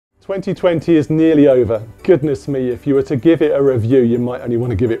2020 is nearly over. Goodness me, if you were to give it a review, you might only want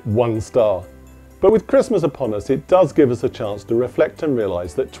to give it 1 star. But with Christmas upon us, it does give us a chance to reflect and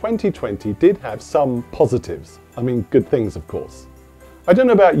realise that 2020 did have some positives. I mean, good things, of course. I don't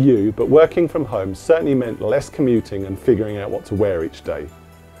know about you, but working from home certainly meant less commuting and figuring out what to wear each day.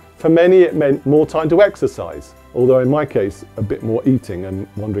 For many, it meant more time to exercise, although in my case, a bit more eating and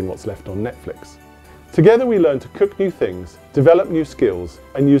wondering what's left on Netflix. Together we learned to cook new things, develop new skills,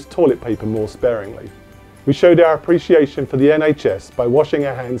 and use toilet paper more sparingly. We showed our appreciation for the NHS by washing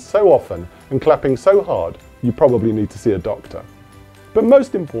our hands so often and clapping so hard, you probably need to see a doctor. But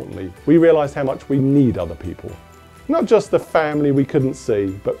most importantly, we realised how much we need other people. Not just the family we couldn't see,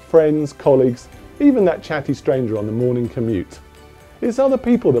 but friends, colleagues, even that chatty stranger on the morning commute. It's other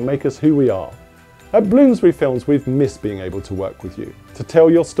people that make us who we are. At Bloomsbury Films, we've missed being able to work with you, to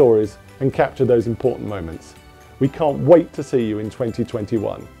tell your stories and capture those important moments. We can't wait to see you in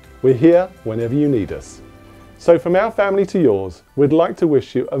 2021. We're here whenever you need us. So from our family to yours, we'd like to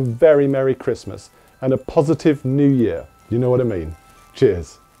wish you a very Merry Christmas and a positive New Year. You know what I mean?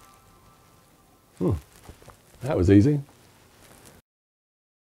 Cheers. That was easy.